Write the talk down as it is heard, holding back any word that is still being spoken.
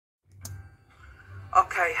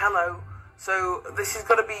Okay, hello. So this is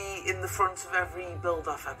going to be in the front of every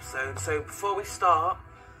build-off episode. So before we start,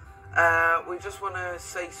 we just want to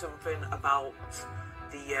say something about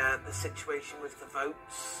the situation with the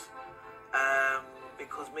votes.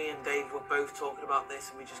 Because me and Dave were both talking about this,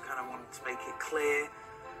 and we just kind of wanted to make it clear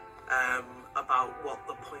about what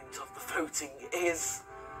the point of the voting is.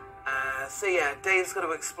 So yeah, Dave's going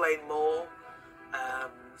to explain more.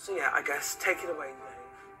 So yeah, I guess take it away, Dave.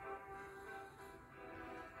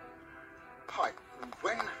 Hi,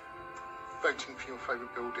 when voting for your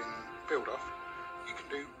favourite build-off, you can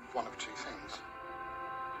do one of two things.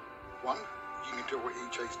 One, you can do what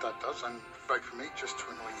EJ's dad does and vote for me just to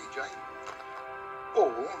annoy EJ.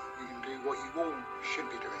 Or you can do what you all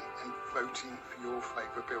should be doing and voting for your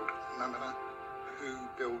favourite build, no matter who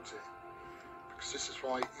builds it. Because this is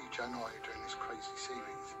why EJ and I are doing this crazy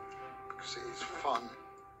series. Because it is fun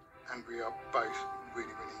and we are both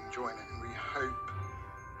really enjoying it, and we hope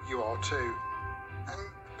you are too. And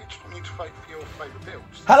we just want you to vote for your favourite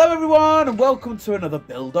builds. Hello everyone and welcome to another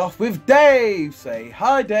Build Off with Dave. Say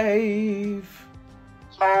hi, Dave.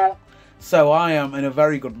 Hello. So I am in a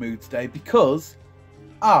very good mood today because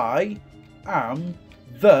I am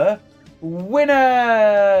the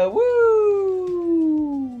winner.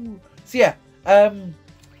 Woo! So yeah,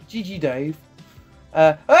 GG Dave.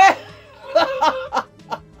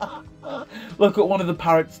 Look at one of the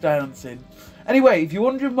parrots dancing. Anyway, if you're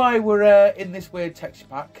wondering why we're in this weird texture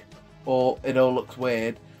pack, or it all looks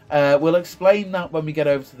weird, we'll explain that when we get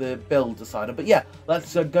over to the build decider. But yeah,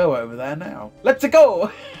 let's go over there now. Let's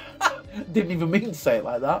go! Didn't even mean to say it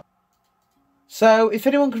like that. So, if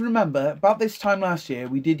anyone can remember, about this time last year,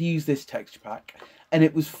 we did use this texture pack, and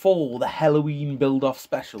it was for the Halloween build-off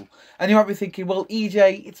special. And you might be thinking, well,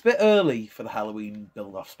 EJ, it's a bit early for the Halloween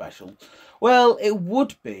build-off special. Well, it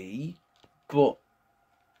would be, but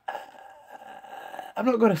I'm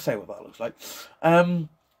not going to say what that looks like.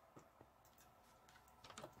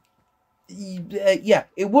 Yeah,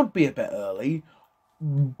 it would be a bit early,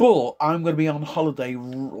 but I'm going to be on holiday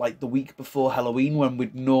like the week before Halloween when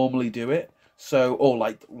we'd normally do it. So, or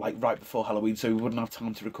like right before Halloween, so we wouldn't have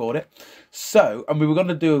time to record it. So, and we were going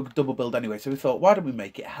to do a double build anyway, so we thought, why don't we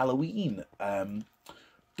make it Halloween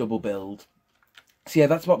double build? So yeah,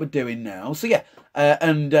 that's what we're doing now. So yeah,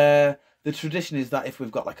 the tradition is that if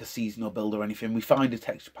we've got like a seasonal build or anything, we find a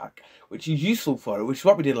texture pack which is useful for it, which is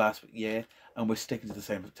what we did last year, and we're sticking to the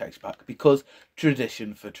same texture pack because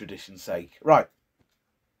tradition for tradition's sake. Right.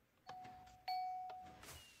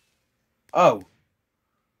 Oh.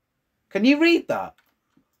 Can you read that?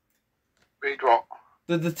 Read what?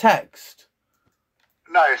 The text?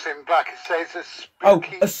 No, it's in black. It says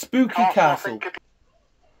a spooky castle.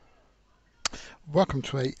 Welcome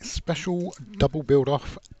to a special double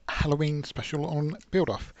build-off Halloween special on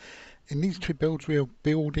build-off. In these two builds we are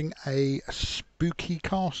building a spooky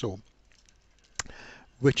castle,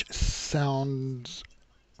 which sounds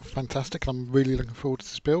fantastic. I'm really looking forward to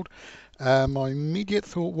this build. My immediate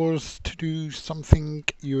thought was to do something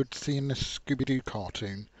you would see in the Scooby-Doo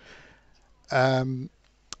cartoon.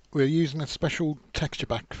 We're using a special texture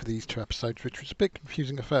pack for these two episodes, which was a bit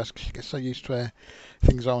confusing at first because you get so used to where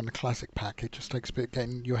things are in the classic pack. It just takes a bit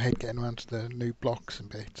getting your head getting around to the new blocks and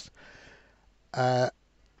bits.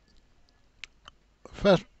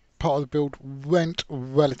 First part of the build went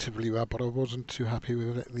relatively well, but I wasn't too happy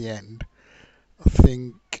with it at the end. I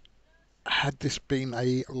think had this been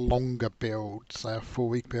a longer build, say a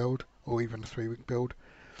 4-week build or even a 3-week build,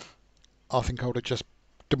 I think I would have just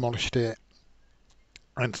demolished it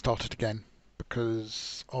and started again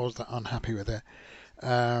because I was that unhappy with it.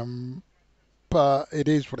 But it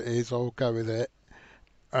is what it is. I'll go with it.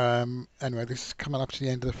 Anyway, this is coming up to the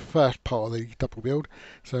end of the first part of the double build,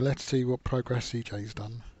 so let's see what progress CJ's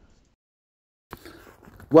done.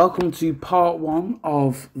 Welcome to part one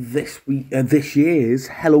of this year's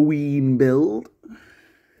Halloween build.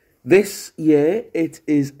 This year it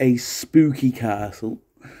is a spooky castle.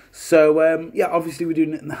 So yeah, obviously we're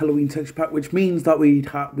doing it in the Halloween texture pack, which means that we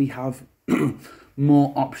have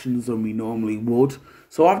more options than we normally would.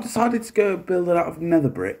 So I've decided to go build it out of nether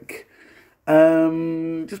brick,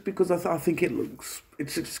 just because I think it's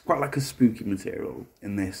just quite like a spooky material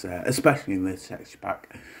in this, especially in this texture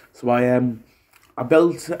pack. So I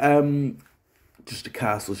built just a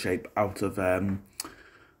castle shape out of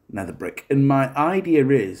nether brick, and my idea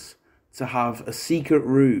is to have a secret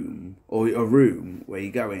room, or a room where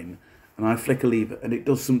you go in and I flick a lever and it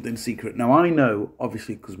does something secret. Now I know,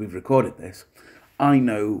 obviously because we've recorded this, I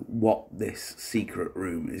know what this secret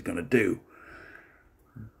room is going to do.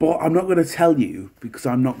 But I'm not going to tell you because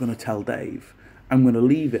I'm not going to tell Dave. I'm going to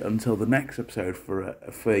leave it until the next episode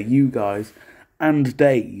for you guys and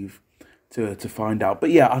Dave to find out. But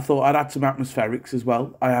yeah, I thought I'd add some atmospherics as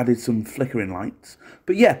well. I added some flickering lights.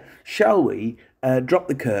 But yeah, shall we drop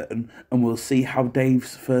the curtain and we'll see how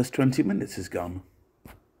Dave's first 20 minutes has gone.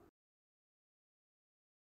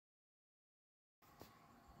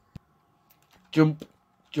 Jump,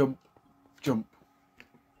 jump, jump.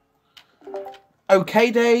 Okay,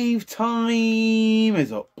 Dave, time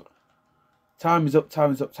is up. Time is up,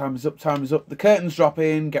 time is up, time is up, time is up. The curtain's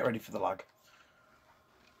dropping. Get ready for the lag.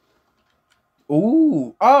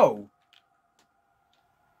 Ooh, oh.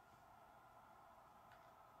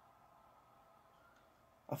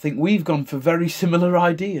 I think we've gone for very similar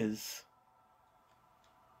ideas.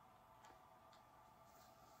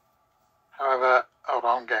 However, hold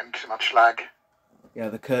on, I'm getting too much lag. Yeah,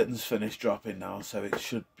 the curtain's finished dropping now, so it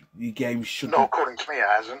should, your game should... Not according to me, it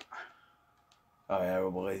hasn't. Oh yeah,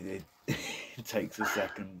 well, it takes a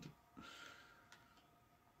second.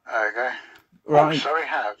 Okay. Right. Oh, so we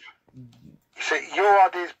have. You see, your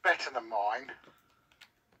idea is better than mine.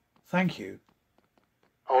 Thank you.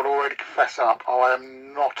 I would already confess up, I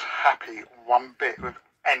am not happy one bit with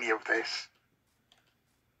any of this.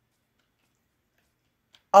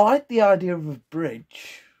 I like the idea of a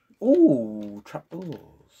bridge. Ooh,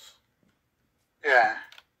 trapdoors. Yeah.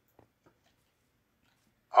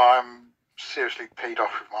 I'm seriously peed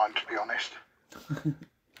off with mine, to be honest.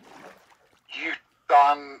 You've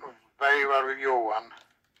done very well with your one.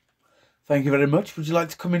 Thank you very much. Would you like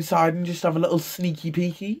to come inside and just have a little sneaky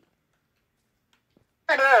peeky?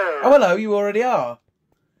 Hello. Oh, hello. You already are.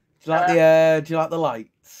 Do you like do you like the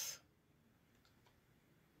lights?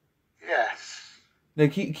 Yes. No,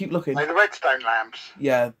 keep looking. Like the redstone lamps.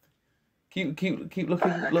 Yeah. Keep looking.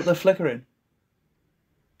 Look, they're flickering.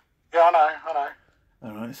 Yeah, I know.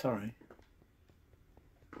 All right, sorry.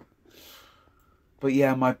 But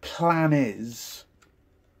yeah, my plan is.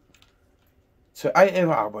 So I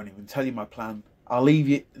won't even tell you my plan. I'll leave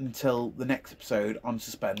you until the next episode on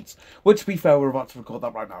suspense. Which, to be fair, we're about to record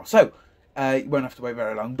that right now, so you won't have to wait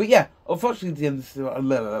very long. But yeah, unfortunately, the end of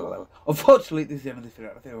this. Unfortunately, this is the end of this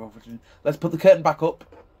video. Let's put the curtain back up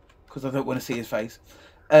because I don't want to see his face.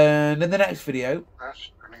 And in the next video, That's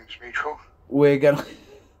mutual. we're gonna.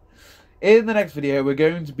 In the next video, we're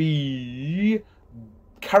going to be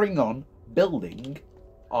carrying on building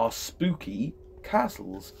our spooky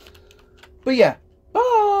castles. But yeah, bye.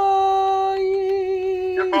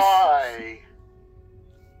 Goodbye.